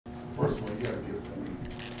first of all, you got to give,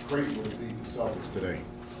 Creighton would have beaten the Celtics today.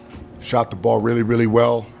 Shot the ball really, really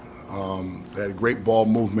well. They had a great ball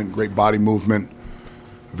movement, great body movement.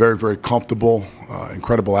 Very, very comfortable,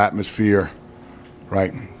 incredible atmosphere,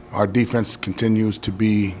 right? Our defense continues to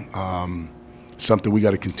be something we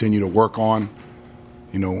got to continue to work on.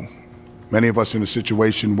 You know, many of us are in a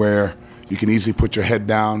situation where you can easily put your head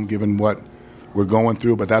down given what we're going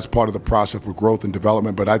through, but that's part of the process for growth and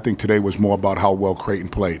development. But I think today was more about how well Creighton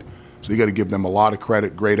played. So you got to give them a lot of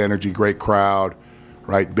credit, great energy, great crowd,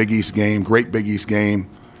 right? Big East game, great Big East game.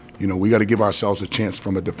 You know, we got to give ourselves a chance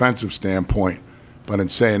from a defensive standpoint. But in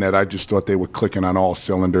saying that, I just thought they were clicking on all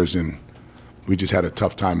cylinders, and we just had a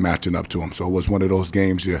tough time matching up to them. So it was one of those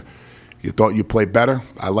games you thought you played better.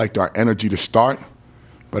 I liked our energy to start.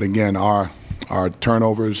 But again, our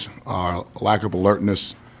turnovers, our lack of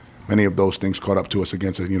alertness, many of those things caught up to us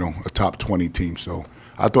against a top 20 team. So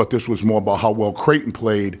I thought this was more about how well Creighton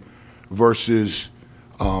played versus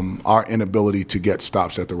our inability to get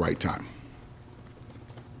stops at the right time.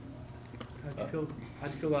 How do you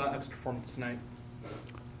feel about Ed's performance tonight?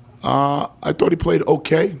 I thought he played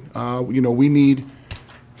okay. You know, we need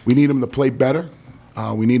him to play better.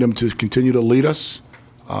 We need him to continue to lead us.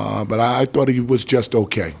 But I thought he was just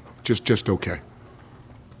okay, just okay.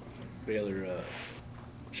 Baylor,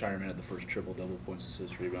 Shireman had the first triple-double points,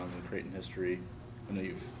 assists, rebounds in Creighton history. I know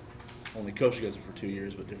you've only coached against him for 2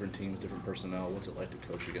 years, but different teams, different personnel. What's it like to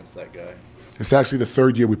coach against that guy? It's actually the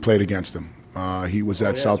third year we played against him. He was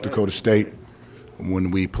at South Dakota State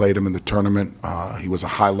when we played him in the tournament. He was a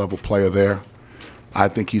high-level player there. I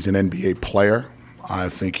think he's an NBA player. I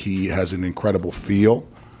think he has an incredible feel.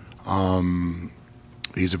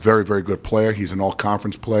 He's a very, very good player. He's an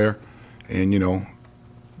all-conference player. And, you know,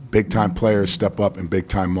 big-time players step up in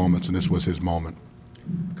big-time moments, and this was his moment.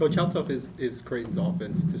 Coach, how tough is Creighton's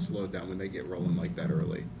offense to slow down when they get rolling like that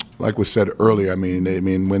early? Like was said earlier, I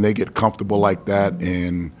mean, when they get comfortable like that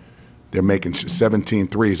and they're making 17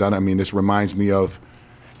 threes, I mean, this reminds me of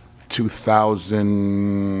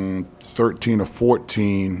 2013 or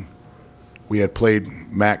 14. We had played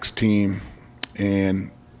Mac's team,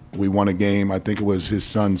 and we won a game. I think it was his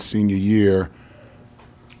son's senior year.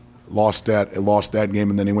 Lost that game,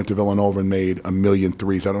 and then he went to Villanova and made 1,000,000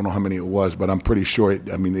 threes. I don't know how many it was, but I'm pretty sure.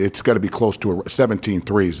 I mean, it's got to be close to 17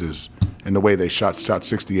 threes. And the way they shot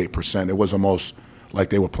 68%. It was almost like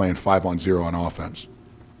they were playing 5-on-0 on offense.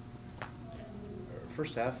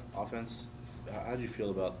 First half offense. How do you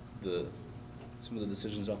feel about some of the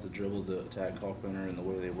decisions off the dribble to attack Kalkbrenner and the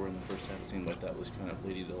way they were in the first half? It seemed like that was kind of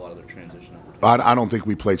leading to a lot of their transition. I don't think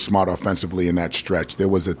we played smart offensively in that stretch. There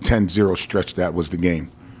was a 10-0 stretch that was the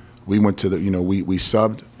game. We went to we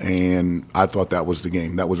subbed, and I thought that was the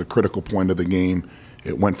game. That was a critical point of the game.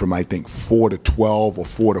 It went from, I think, 4-12 or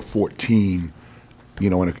 4-14. You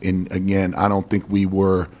know, and again, I don't think we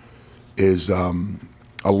were as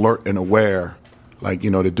alert and aware. Like,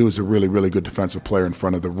 you know, the dude's a really, really good defensive player in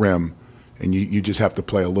front of the rim, and you just have to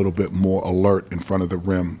play a little bit more alert in front of the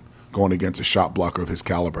rim going against a shot blocker of his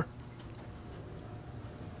caliber.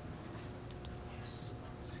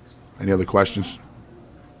 Any other questions?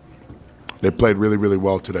 They played really, really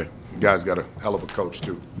well today. You guys got a hell of a coach,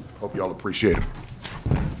 too. Hope you all appreciate it.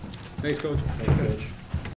 Thanks, Coach. Thank you, Coach.